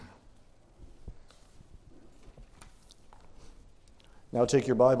Now take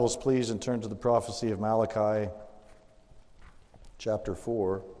your Bibles, please, and turn to the prophecy of Malachi, chapter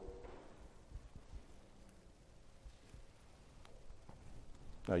 4.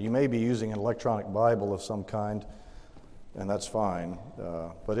 Now, you may be using an electronic Bible of some kind, and that's fine.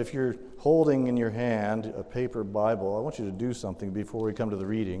 But if you're holding in your hand a paper Bible, I want you to do something before we come to the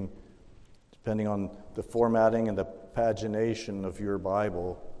reading, depending on the formatting and the pagination of your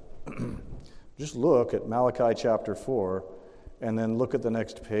Bible. Just look at Malachi chapter 4, and then look at the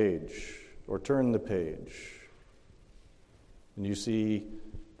next page, or turn the page. And you see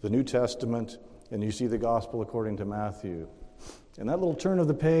the New Testament, and you see the Gospel according to Matthew. And that little turn of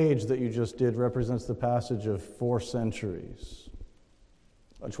the page that you just did represents the passage of 4 centuries.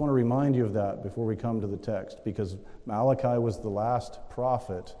 I just want to remind you of that before we come to the text, because Malachi was the last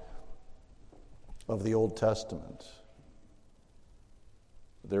prophet of the Old Testament.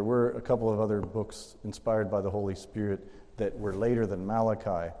 There were a couple of other books inspired by the Holy Spirit that were later than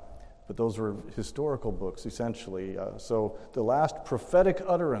Malachi, but those were historical books, essentially. So the last prophetic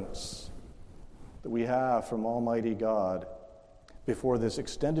utterance that we have from Almighty God before this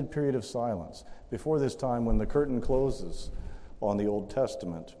extended period of silence, before this time when the curtain closes on the Old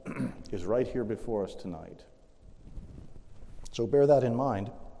Testament, is right here before us tonight. So bear that in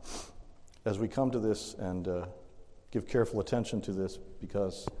mind as we come to this and give careful attention to this,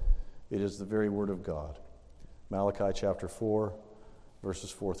 because it is the very Word of God. Malachi chapter 4, verses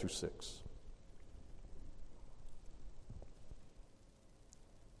 4 through 6.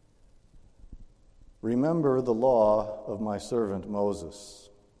 Remember the law of my servant Moses,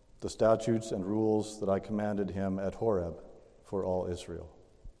 the statutes and rules that I commanded him at Horeb for all Israel.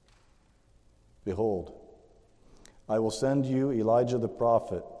 Behold, I will send you Elijah the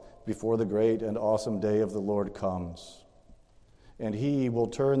prophet before the great and awesome day of the Lord comes. And he will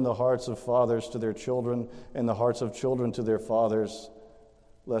turn the hearts of fathers to their children and the hearts of children to their fathers,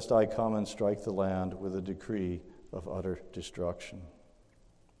 lest I come and strike the land with a decree of utter destruction.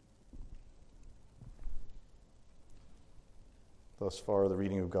 Thus far, the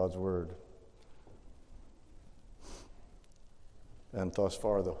reading of God's Word. And thus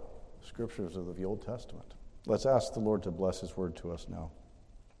far, the scriptures of the Old Testament. Let's ask the Lord to bless His Word to us now.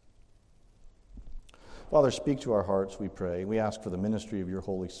 Father, speak to our hearts, we pray. We ask for the ministry of your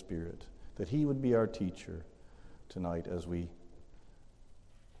Holy Spirit, that He would be our teacher tonight as we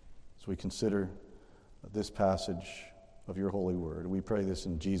consider this passage of your holy word. We pray this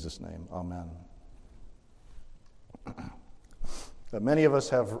in Jesus' name. Amen. Many of us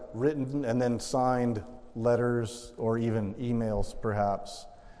have written and then signed letters or even emails, perhaps,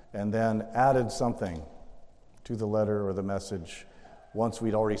 and then added something to the letter or the message once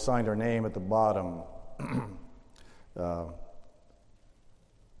we'd already signed our name at the bottom.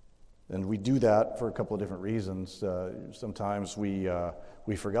 And we do that for a couple of different reasons. Sometimes we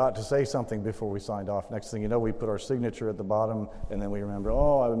forgot to say something before we signed off. Next thing you know, we put our signature at the bottom, and then we remember,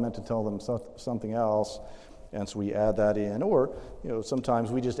 I meant to tell them something else, and so we add that in. Or,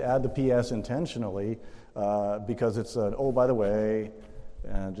 sometimes we just add the P.S. intentionally because it's by the way,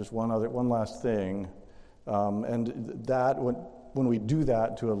 and just one last thing. And that when we do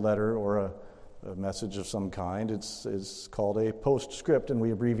that to a letter or a message of some kind, it's called a postscript, and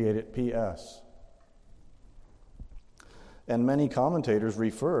we abbreviate it PS. And many commentators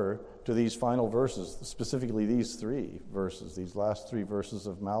refer to these final verses, specifically these 3 verses, these last 3 verses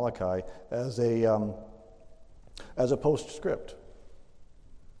of Malachi, as a postscript.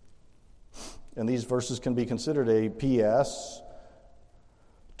 And these verses can be considered a PS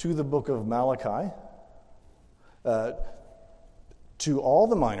to the book of Malachi, to all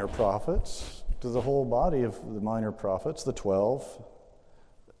the minor prophets, to the whole body of the minor prophets, the 12.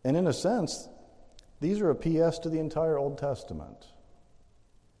 And in a sense, these are a PS to the entire Old Testament.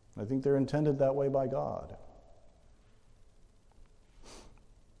 I think they're intended that way by God.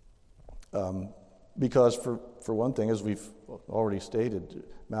 Because for one thing, as we've already stated,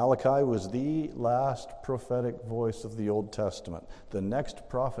 Malachi was the last prophetic voice of the Old Testament. The next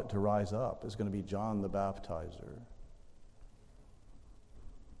prophet to rise up is going to be John the Baptizer.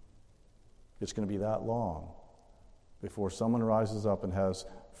 It's going to be that long before someone rises up and has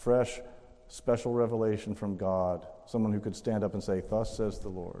fresh, special revelation from God, someone who could stand up and say, "Thus says the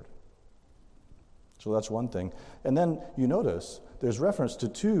Lord." So that's one thing. And then you notice there's reference to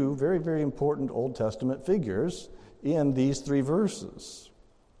 2 very, very important Old Testament figures in these 3 verses.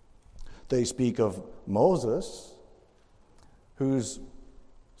 They speak of Moses, who's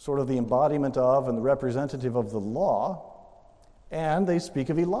sort of the embodiment of and the representative of the law, and they speak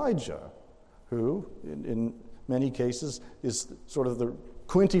of Elijah, who, in many cases, is sort of the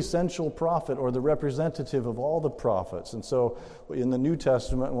quintessential prophet or the representative of all the prophets. And so in the New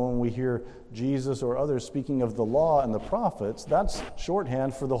Testament, when we hear Jesus or others speaking of the law and the prophets, that's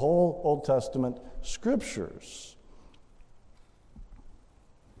shorthand for the whole Old Testament scriptures.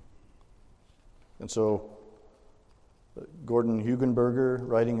 And so Gordon Hugenberger,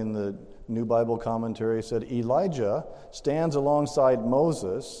 writing in the New Bible Commentary, said Elijah stands alongside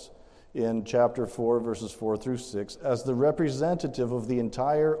Moses in chapter 4, verses 4 through 6, as the representative of the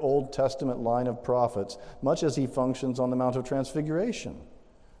entire Old Testament line of prophets, much as he functions on the Mount of Transfiguration,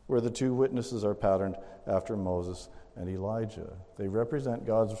 where the two witnesses are patterned after Moses and Elijah. They represent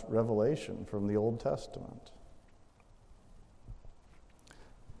God's revelation from the Old Testament.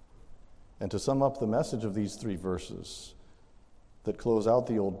 And to sum up the message of these three verses that close out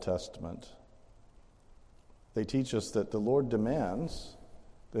the Old Testament, they teach us that the Lord demands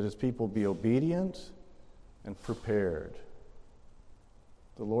that his people be obedient and prepared.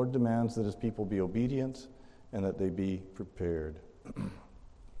 The Lord demands that his people be obedient and that they be prepared.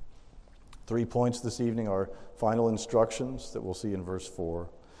 3 points this evening are final instructions that we'll see in verse 4.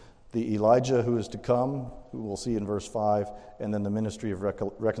 The Elijah who is to come, who we'll see in verse 5, and then the ministry of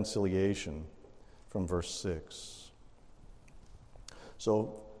reconciliation from verse 6.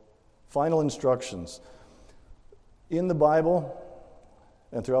 So, final instructions. In the Bible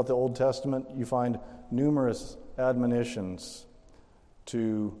and throughout the Old Testament, you find numerous admonitions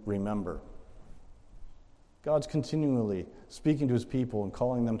to remember. God's continually speaking to his people and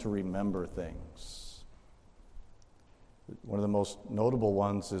calling them to remember things. One of the most notable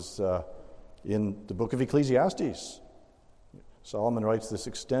ones is in the book of Ecclesiastes. Solomon writes this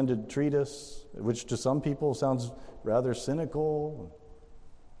extended treatise, which to some people sounds rather cynical,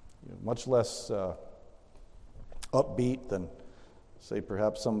 much less upbeat than, say,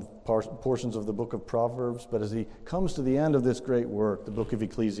 perhaps some portions of the book of Proverbs. But as he comes to the end of this great work, the book of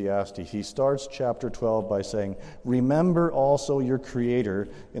Ecclesiastes, he starts chapter 12 by saying, "Remember also your Creator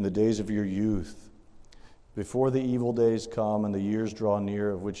in the days of your youth, before the evil days come and the years draw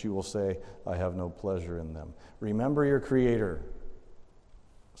near, of which you will say, I have no pleasure in them." Remember your Creator,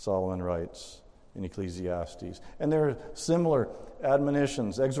 Solomon writes in Ecclesiastes. And there are similar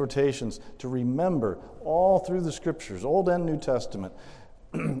admonitions, exhortations to remember all through the Scriptures, Old and New Testament.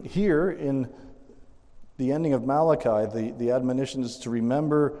 Here in the ending of Malachi, the admonition is to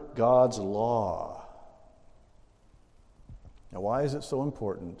remember God's law. Now, why is it so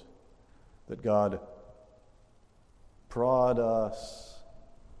important that God prod us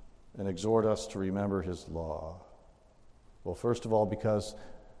and exhort us to remember his law? Well, first of all, because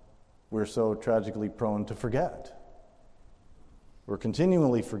we're so tragically prone to forget. We're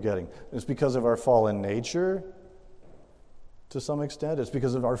continually forgetting. It's because of our fallen nature, to some extent. It's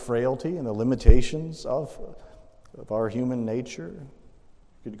because of our frailty and the limitations of our human nature.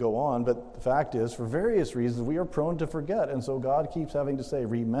 You could go on, but the fact is, for various reasons, we are prone to forget. And so God keeps having to say,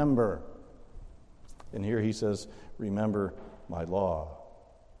 remember. And here he says, remember my law.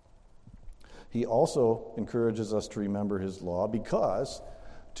 He also encourages us to remember his law because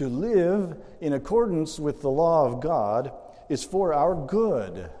to live in accordance with the law of God is for our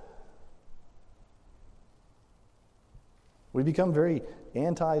good. We become very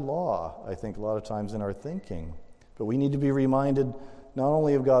anti-law, I think, a lot of times in our thinking. But we need to be reminded not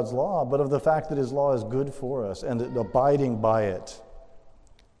only of God's law, but of the fact that his law is good for us and that abiding by it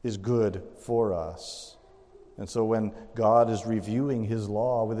is good for us. And so when God is reviewing his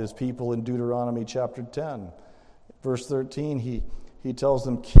law with his people in Deuteronomy chapter 10, verse 13, he tells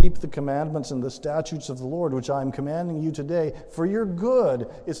them, keep the commandments and the statutes of the Lord, which I am commanding you today, for your good.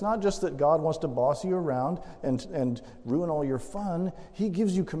 It's not just that God wants to boss you around and ruin all your fun. He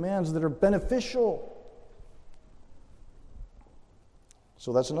gives you commands that are beneficial.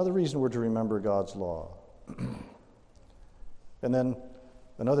 So that's another reason we're to remember God's law. And then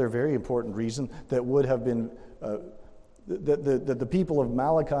another very important reason that would have been, that the people of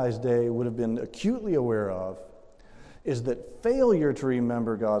Malachi's day would have been acutely aware of, is that failure to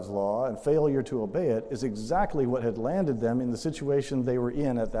remember God's law and failure to obey it is exactly what had landed them in the situation they were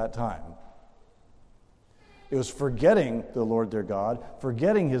in at that time. It was forgetting the Lord their God,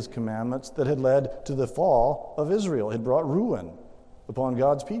 forgetting his commandments that had led to the fall of Israel, had brought ruin upon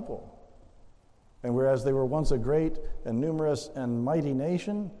God's people. And whereas they were once a great and numerous and mighty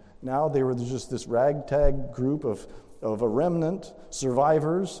nation, now they were just this ragtag group of a remnant,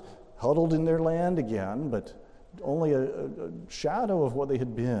 survivors, huddled in their land again, but only a shadow of what they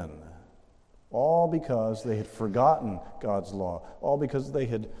had been. All because they had forgotten God's law. All because they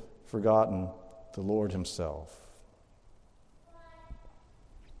had forgotten the Lord himself.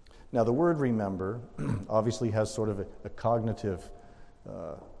 Now, the word remember obviously has sort of a cognitive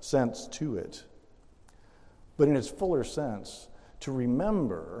sense to it. But in its fuller sense, to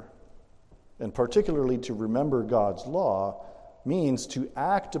remember, and particularly to remember God's law, means to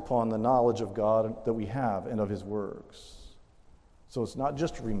act upon the knowledge of God that we have and of his works. So it's not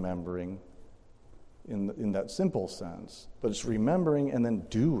just remembering in that simple sense, but it's remembering and then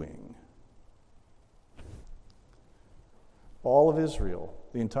doing. All of Israel,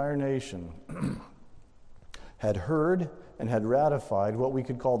 the entire nation, had heard and had ratified what we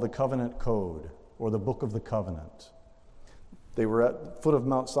could call the covenant code, or the book of the covenant. They were at the foot of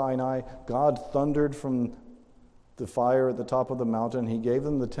Mount Sinai. God thundered from the fire at the top of the mountain. He gave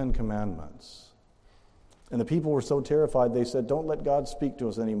them the 10 Commandments. And the people were so terrified, they said, "Don't let God speak to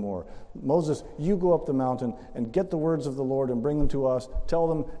us anymore. Moses, you go up the mountain and get the words of the Lord and bring them to us. Tell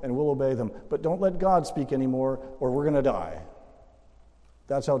them and we'll obey them. But don't let God speak anymore or we're going to die."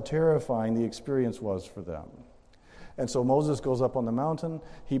 That's how terrifying the experience was for them. And so Moses goes up on the mountain.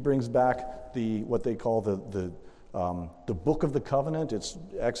 He brings back what they call the book of the covenant. It's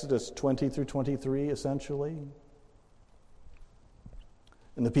Exodus 20 through 23, essentially.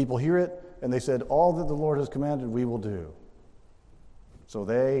 And the people hear it, and they said, "All that the Lord has commanded, we will do." So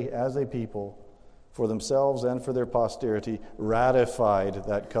they, as a people, for themselves and for their posterity, ratified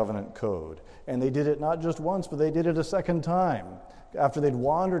that covenant code. And they did it not just once, but they did it a second time. After they'd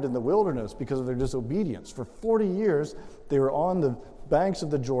wandered in the wilderness because of their disobedience. For 40 years, they were on the banks of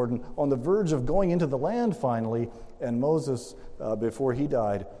the Jordan, on the verge of going into the land finally, and Moses, before he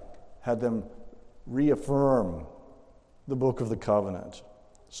died, had them reaffirm the book of the covenant.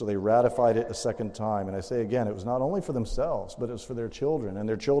 So they ratified it a second time. And I say again, it was not only for themselves, but it was for their children and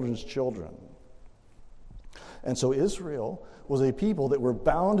their children's children. And so Israel was a people that were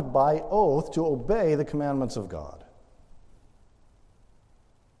bound by oath to obey the commandments of God.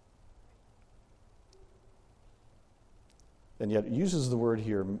 And yet it uses the word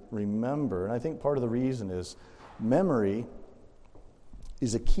here, remember. And I think part of the reason is memory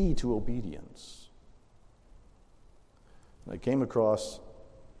is a key to obedience. I came across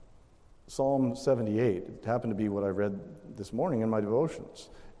Psalm 78. It happened to be what I read this morning in my devotions.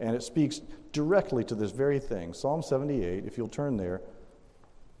 And it speaks directly to this very thing. Psalm 78, if you'll turn there.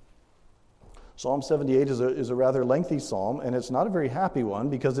 Psalm 78 is a rather lengthy psalm, and it's not a very happy one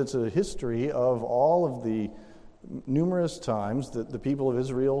because it's a history of all of the numerous times that the people of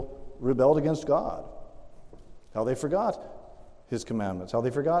Israel rebelled against God. How they forgot his commandments, how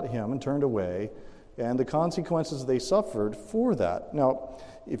they forgot him and turned away, and the consequences they suffered for that. Now,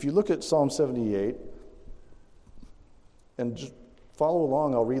 if you look at Psalm 78, and just follow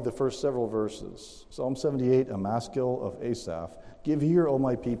along, I'll read the first several verses. Psalm 78, a maskil of Asaph. "Give ear, O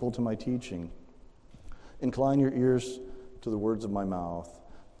my people, to my teaching. Incline your ears to the words of my mouth.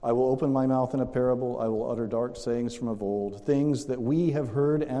 I will open my mouth in a parable. I will utter dark sayings from of old, things that we have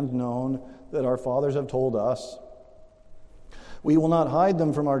heard and known, that our fathers have told us. We will not hide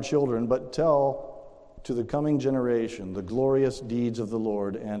them from our children, but tell to the coming generation the glorious deeds of the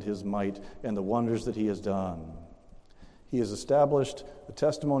Lord and his might and the wonders that he has done. He has established a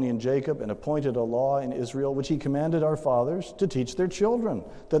testimony in Jacob and appointed a law in Israel, which he commanded our fathers to teach their children,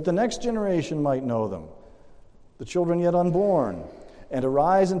 that the next generation might know them, the children yet unborn, and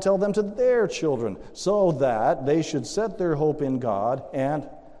arise and tell them to their children, so that they should set their hope in God and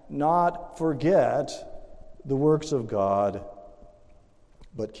not forget the works of God,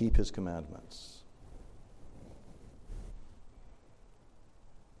 but keep his commandments."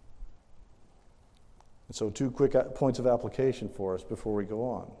 And so 2 quick points of application for us before we go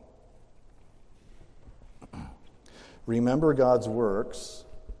on. Remember God's works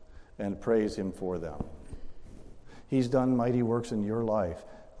and praise him for them. He's done mighty works in your life.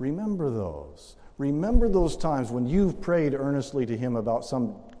 Remember those. Remember those times when you've prayed earnestly to him about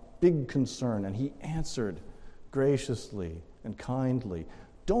some big concern and he answered graciously and kindly.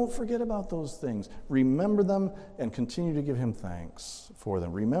 Don't forget about those things. Remember them and continue to give him thanks for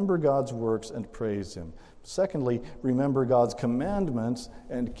them. Remember God's works and praise him. Secondly, remember God's commandments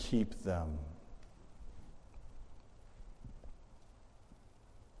and keep them.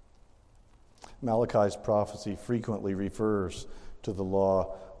 Malachi's prophecy frequently refers to the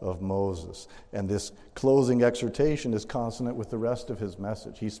law of Moses. And this closing exhortation is consonant with the rest of his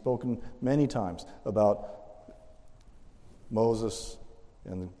message. He's spoken many times about Moses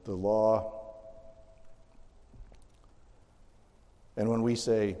and the law. And when we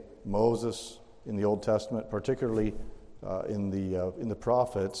say Moses in the Old Testament, particularly in the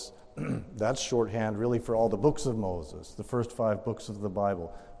prophets, that's shorthand really for all the books of Moses, the first 5 books of the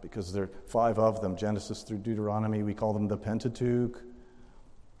Bible, because there are 5 of them, Genesis through Deuteronomy. We call them the Pentateuch.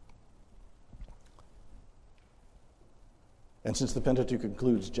 And since the Pentateuch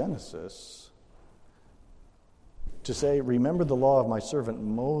includes Genesis, to say, remember the law of my servant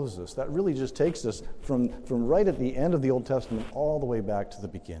Moses, that really just takes us from right at the end of the Old Testament all the way back to the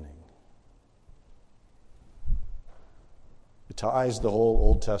beginning. It ties the whole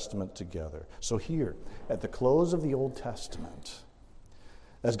Old Testament together. So here, at the close of the Old Testament,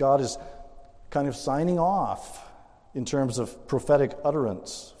 as God is kind of signing off in terms of prophetic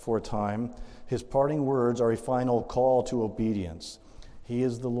utterance for a time, his parting words are a final call to obedience. He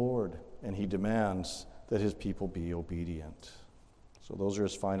is the Lord, and he demands that his people be obedient. So those are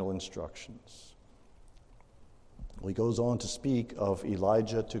his final instructions. Well, he goes on to speak of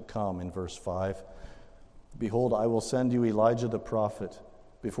Elijah to come in verse 5. Behold, I will send you Elijah the prophet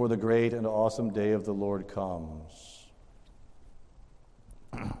before the great and awesome day of the Lord comes.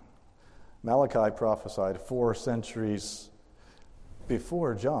 Malachi prophesied 4 centuries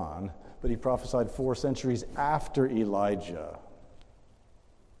before John, but he prophesied 4 centuries after Elijah.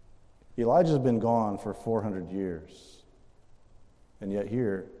 Elijah's been gone for 400 years. And yet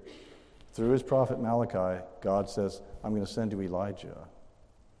here, through his prophet Malachi, God says, I'm going to send you Elijah.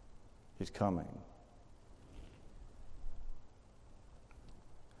 He's coming.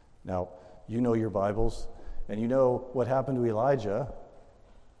 Now, you know your Bibles, and you know what happened to Elijah,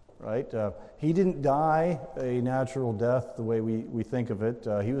 right? He didn't die a natural death the way we think of it.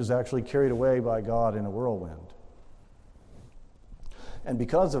 He was actually carried away by God in a whirlwind. And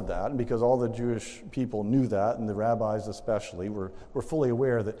because of that, and because all the Jewish people knew that, and the rabbis especially, were fully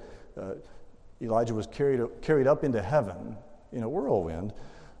aware that Elijah was carried up into heaven in a whirlwind,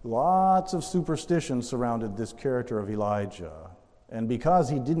 lots of superstition surrounded this character of Elijah. And because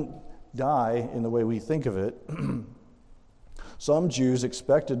he didn't die in the way we think of it, some Jews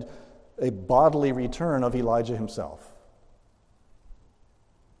expected a bodily return of Elijah himself.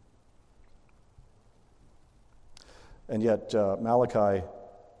 And yet Malachi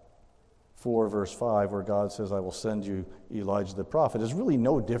 4 verse 5, where God says, I will send you Elijah the prophet, is really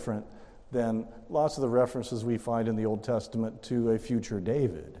no different than lots of the references we find in the Old Testament to a future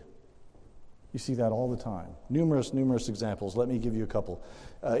David. You see that all the time. Numerous examples. Let me give you a couple.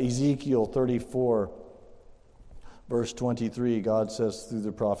 Ezekiel 34, verse 23, God says through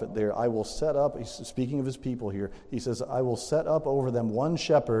the prophet there, I will set up, he's speaking of his people here, he says, I will set up over them one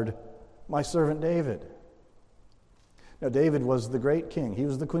shepherd, my servant David. Now, David was the great king. He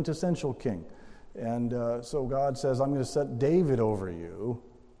was the quintessential king. And so God says, I'm going to set David over you.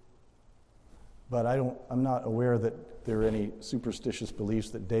 But I'm not aware that there are any superstitious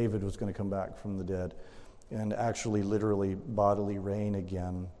beliefs that David was going to come back from the dead and actually literally bodily reign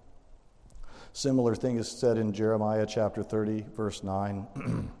again. Similar thing is said in Jeremiah chapter 30, verse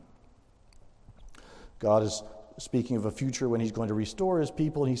 9. God is speaking of a future when he's going to restore his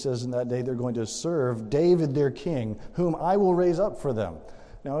people, and he says in that day they're going to serve David their king, whom I will raise up for them.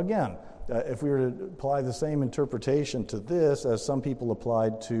 Now again, if we were to apply the same interpretation to this as some people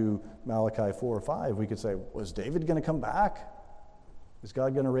applied to Malachi 4 or 5, we could say, was David going to come back? Is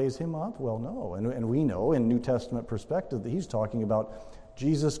God going to raise him up? Well, no. And we know in New Testament perspective that he's talking about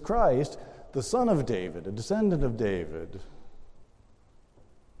Jesus Christ, the son of David, a descendant of David.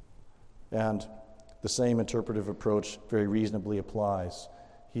 And the same interpretive approach very reasonably applies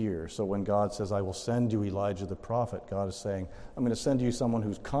here. So when God says, I will send you Elijah the prophet, God is saying, I'm going to send you someone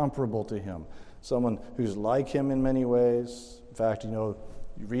who's comparable to him, someone who's like him in many ways. In fact, you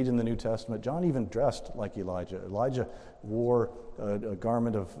read in the New Testament, John even dressed like Elijah. Elijah wore a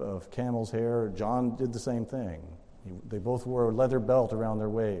garment of camel's hair. John did the same thing. They both wore a leather belt around their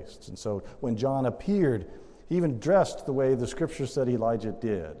waists. And so when John appeared, he even dressed the way the Scripture said Elijah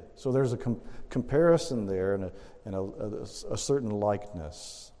did. So there's a comparison there and a certain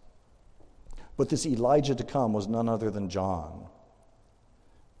likeness. But this Elijah to come was none other than John.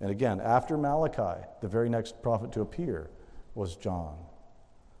 And again, after Malachi, the very next prophet to appear was John,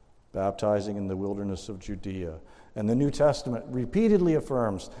 baptizing in the wilderness of Judea. And the New Testament repeatedly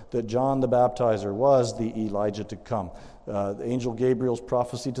affirms that John the Baptizer was the Elijah to come. The angel Gabriel's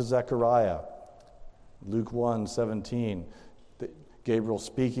prophecy to Zechariah, Luke 1:17, Gabriel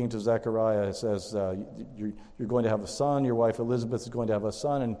speaking to Zechariah says, you're going to have a son, your wife Elizabeth is going to have a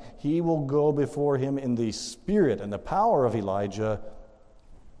son, and he will go before him in the spirit and the power of Elijah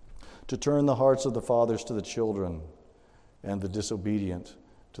to turn the hearts of the fathers to the children and the disobedient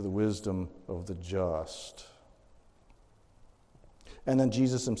to the wisdom of the just. And then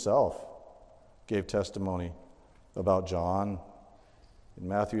Jesus himself gave testimony about John. In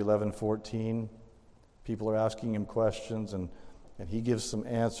Matthew 11:14, people are asking him questions, and he gives some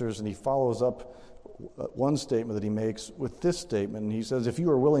answers, and he follows up one statement that he makes with this statement. And he says, if you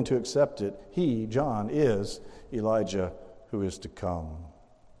are willing to accept it, he, John, is Elijah who is to come.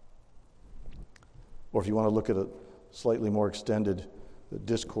 Or if you want to look at a slightly more extended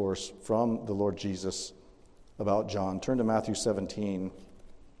discourse from the Lord Jesus about John, turn to Matthew 17,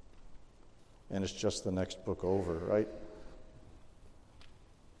 and it's just the next book over, right?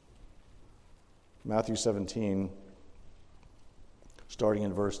 Matthew 17, starting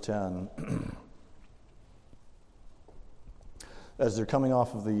in verse 10. As they're coming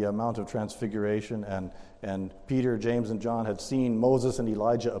off of the Mount of Transfiguration, and Peter, James, and John had seen Moses and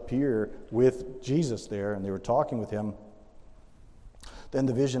Elijah appear with Jesus there, and they were talking with him. Then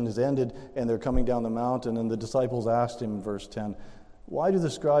the vision is ended, and they're coming down the mountain, and the disciples asked him in verse 10, "Why do the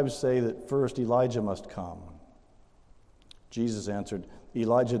scribes say that first Elijah must come?" Jesus answered,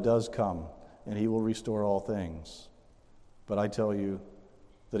 "Elijah does come, and he will restore all things. But I tell you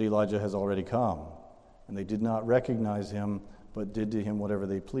that Elijah has already come, and they did not recognize him, but did to him whatever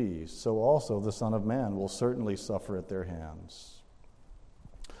they pleased. So also the Son of Man will certainly suffer at their hands."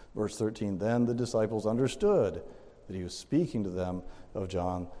 Verse 13, then the disciples understood that he was speaking to them of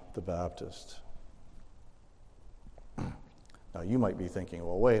John the Baptist. Now you might be thinking,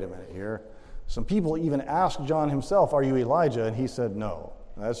 well, wait a minute here. Some people even asked John himself, "Are you Elijah?" And he said no.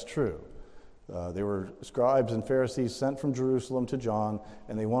 That's true. There were scribes and Pharisees sent from Jerusalem to John,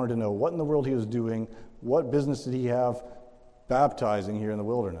 and they wanted to know what in the world he was doing, what business did he have baptizing here in the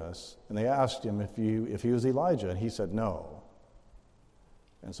wilderness. And they asked him if he was Elijah, and he said no.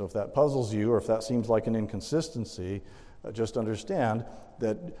 And so if that puzzles you, or if that seems like an inconsistency, just understand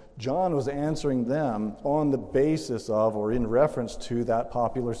that John was answering them on the basis of, or in reference to, that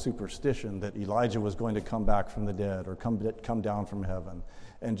popular superstition that Elijah was going to come back from the dead or come down from heaven.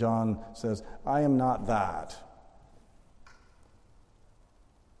 And John says, "I am not that."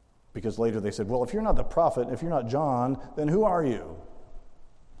 Because later they said, "Well, if you're not the prophet, if you're not John, then who are you?"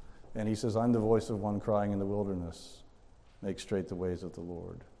 And he says, "I'm the voice of one crying in the wilderness, make straight the ways of the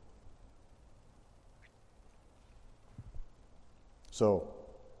Lord." So,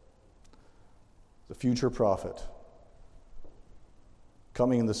 the future prophet,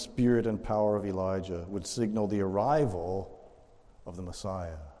 coming in the spirit and power of Elijah, would signal the arrival of the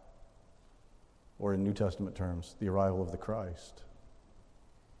Messiah, or in New Testament terms, the arrival of the Christ.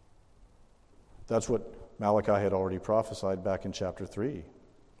 That's what Malachi had already prophesied back in chapter 3.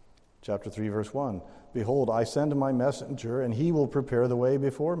 Chapter 3, verse 1. "Behold, I send my messenger, and he will prepare the way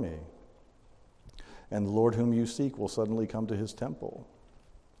before me. And the Lord whom you seek will suddenly come to his temple."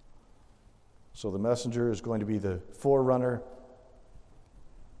 So the messenger is going to be the forerunner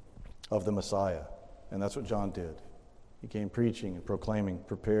of the Messiah. And that's what John did. He came preaching and proclaiming,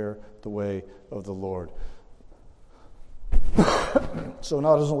 "Prepare the way of the Lord." So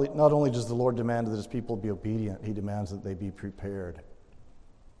not only does the Lord demand that his people be obedient, he demands that they be prepared.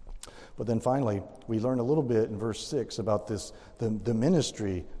 But then finally, we learn a little bit in verse 6 about the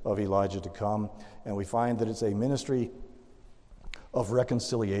ministry of Elijah to come, and we find that it's a ministry of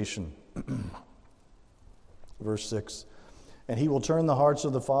reconciliation. Verse 6, "And he will turn the hearts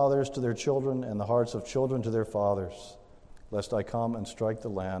of the fathers to their children, and the hearts of children to their fathers, lest I come and strike the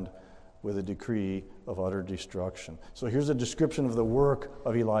land with a decree of utter destruction." So here's a description of the work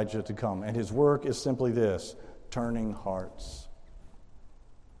of Elijah to come. And his work is simply this: turning hearts.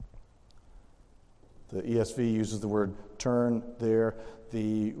 The ESV uses the word turn there.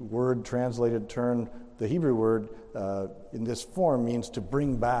 The word translated turn, the Hebrew word in this form, means to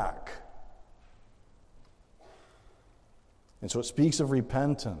bring back. And so it speaks of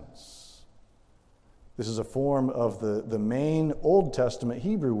repentance. This is a form of the main Old Testament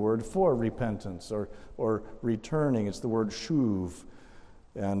Hebrew word for repentance or returning. It's the word shuv.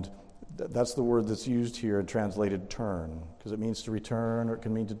 And that's the word that's used here and translated turn, because it means to return, or it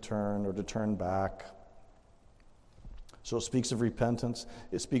can mean to turn or to turn back. So it speaks of repentance.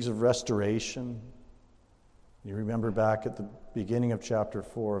 It speaks of restoration. You remember back at the beginning of chapter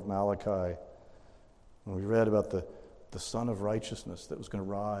 4 of Malachi, when we read about the Son of Righteousness that was going to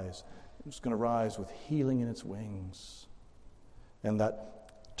rise. It was going to rise with healing in its wings. And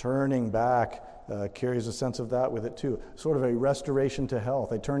that turning back carries a sense of that with it too. Sort of a restoration to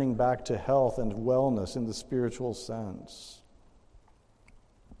health, a turning back to health and wellness in the spiritual sense.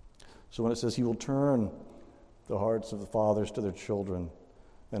 So when it says he will turn the hearts of the fathers to their children,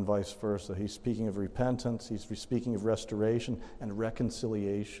 and vice versa, he's speaking of repentance, he's speaking of restoration and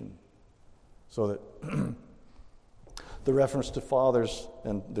reconciliation. So that the reference to fathers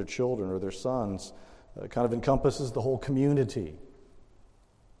and their children or their sons kind of encompasses the whole community.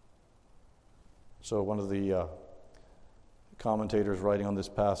 So one of the commentators writing on this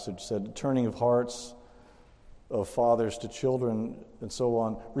passage said, turning of hearts of fathers to children and so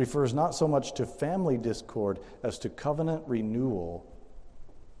on refers not so much to family discord as to covenant renewal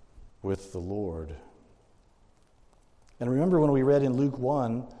with the Lord. And remember when we read in Luke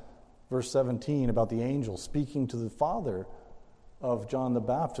 1, verse 17, about the angel speaking to the father of John the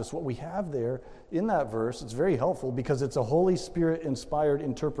Baptist, what we have there in that verse, it's very helpful because it's a Holy Spirit-inspired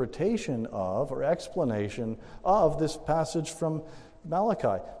interpretation of, or explanation of, this passage from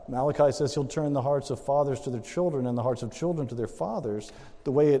Malachi. Malachi says he'll turn the hearts of fathers to their children and the hearts of children to their fathers.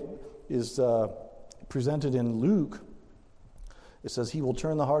 The way it is presented in Luke, it says he will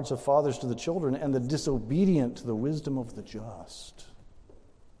turn the hearts of fathers to the children and the disobedient to the wisdom of the just.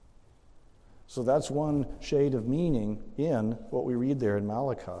 So that's one shade of meaning in what we read there in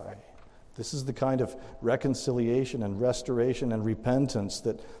Malachi. This is the kind of reconciliation and restoration and repentance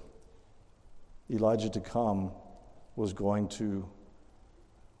that Elijah to come was going to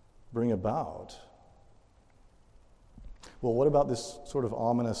bring about. Well, what about this sort of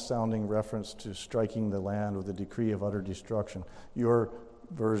ominous-sounding reference to striking the land with a decree of utter destruction? Your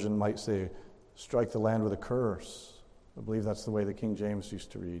version might say, strike the land with a curse. I believe that's the way that King James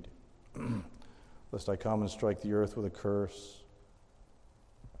used to read. Lest I come and strike the earth with a curse.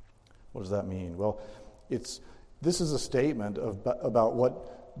 What does that mean? Well, this is a statement about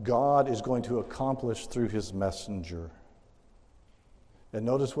what God is going to accomplish through his messenger. And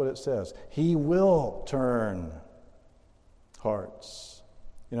notice what it says. He will turn hearts.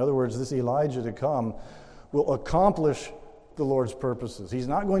 In other words, this Elijah to come will accomplish the Lord's purposes. He's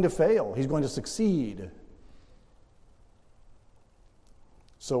not going to fail. He's going to succeed.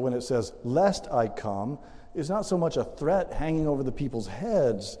 So when it says, lest I come, it's not so much a threat hanging over the people's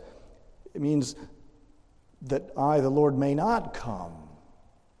heads. It means that I, the Lord, may not come.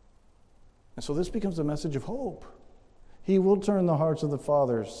 And so this becomes a message of hope. He will turn the hearts of the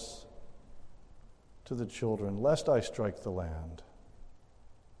fathers to the children, lest I strike the land.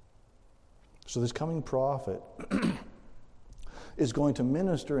 So this coming prophet is going to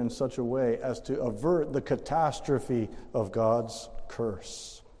minister in such a way as to avert the catastrophe of God's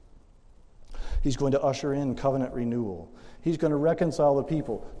curse. He's going to usher in covenant renewal. He's going to reconcile the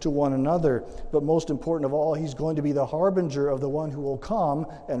people to one another, but most important of all, he's going to be the harbinger of the one who will come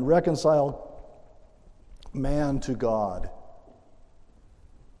and reconcile man to God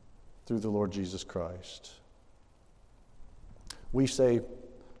through the Lord Jesus Christ. We say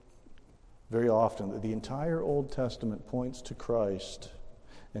very often that the entire Old Testament points to Christ,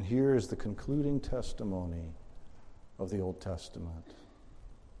 and here is the concluding testimony of the Old Testament,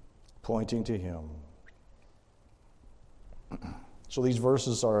 pointing to him. So these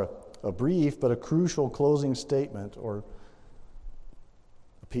verses are a brief but a crucial closing statement, or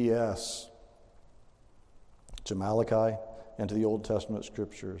a P.S. to Malachi and to the Old Testament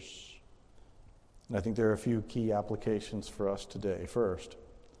scriptures. And I think there are a few key applications for us today. First,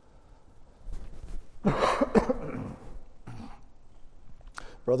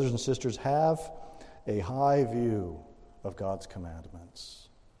 brothers and sisters, have a high view of God's commandments.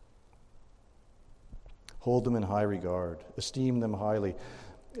 Hold them in high regard. Esteem them highly.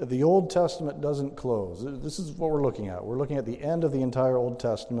 The Old Testament doesn't close. This is what we're looking at. We're looking at the end of the entire Old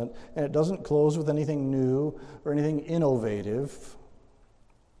Testament, and it doesn't close with anything new or anything innovative.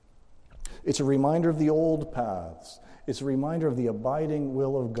 It's a reminder of the old paths. It's a reminder of the abiding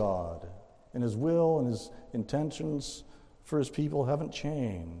will of God. And his will and his intentions for his people haven't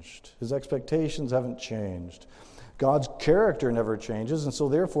changed. His expectations haven't changed. God's character never changes, and so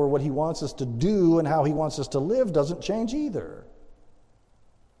therefore what he wants us to do and how he wants us to live doesn't change either.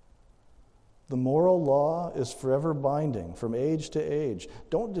 The moral law is forever binding from age to age.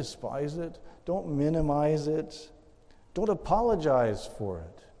 Don't despise it. Don't minimize it. Don't apologize for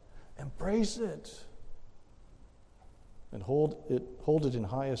it. Embrace it. And hold it in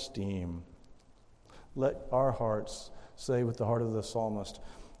high esteem. Let our hearts say with the heart of the psalmist,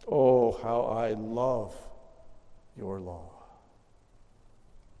 "Oh, how I love your law."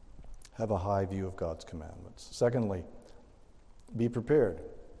 Have a high view of God's commandments. Secondly, be prepared.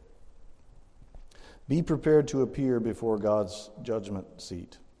 Be prepared to appear before God's judgment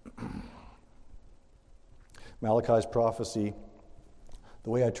seat. Malachi's prophecy, the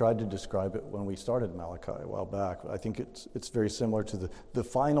way I tried to describe it when we started Malachi a while back, I think it's very similar to the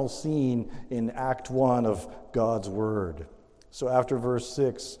final scene in Act 1 of God's Word. So after verse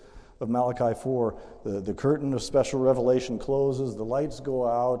 6 of Malachi 4, the curtain of special revelation closes, the lights go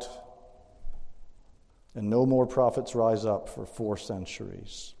out, and no more prophets rise up for 4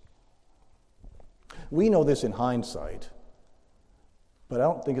 centuries. We know this in hindsight, but I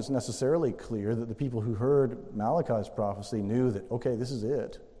don't think it's necessarily clear that the people who heard Malachi's prophecy knew that, okay, this is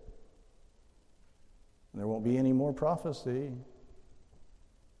it. And there won't be any more prophecy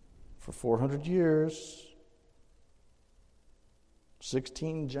for 400 years,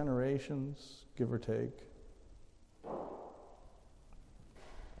 16 generations, give or take.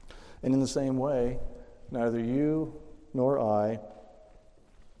 And in the same way, neither you nor I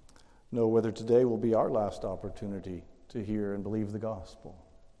know whether today will be our last opportunity to hear and believe the gospel.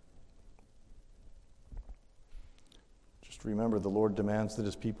 Just remember, the Lord demands that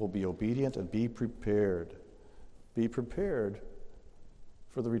his people be obedient and be prepared. Be prepared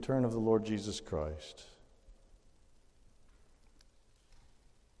for the return of the Lord Jesus Christ.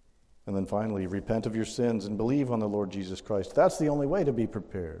 And then finally, repent of your sins and believe on the Lord Jesus Christ. That's the only way to be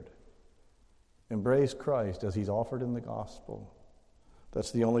prepared. Embrace Christ as he's offered in the gospel.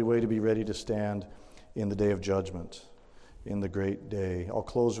 That's the only way to be ready to stand in the day of judgment, in the great day. I'll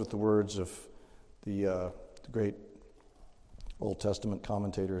close with the words of the great Old Testament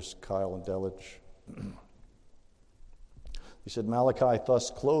commentators, Kyle and Delitzsch. He said, Malachi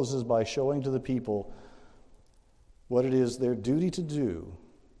thus closes by showing to the people what it is their duty to do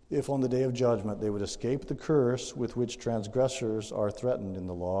if on the day of judgment they would escape the curse with which transgressors are threatened in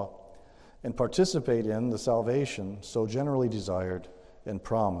the law and participate in the salvation so generally desired and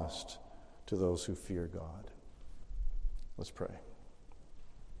promised to those who fear God. Let's pray.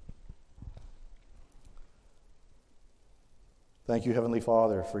 Thank you, Heavenly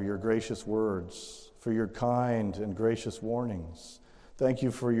Father, for your gracious words, for your kind and gracious warnings. Thank you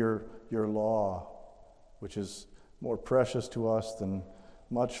for your law, which is more precious to us than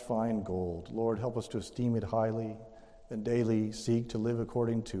much fine gold. Lord, help us to esteem it highly and daily seek to live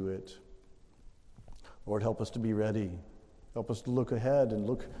according to it. Lord, help us to be ready. Help us to look ahead and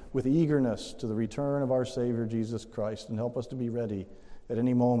look with eagerness to the return of our Savior, Jesus Christ, and help us to be ready at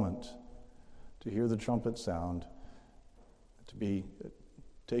any moment to hear the trumpet sound, to be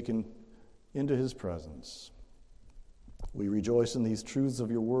taken into his presence. We rejoice in these truths of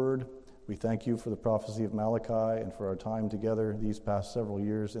your word. We thank you for the prophecy of Malachi and for our time together these past several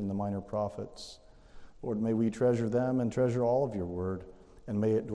years in the minor prophets. Lord, may we treasure them and treasure all of your word, and may it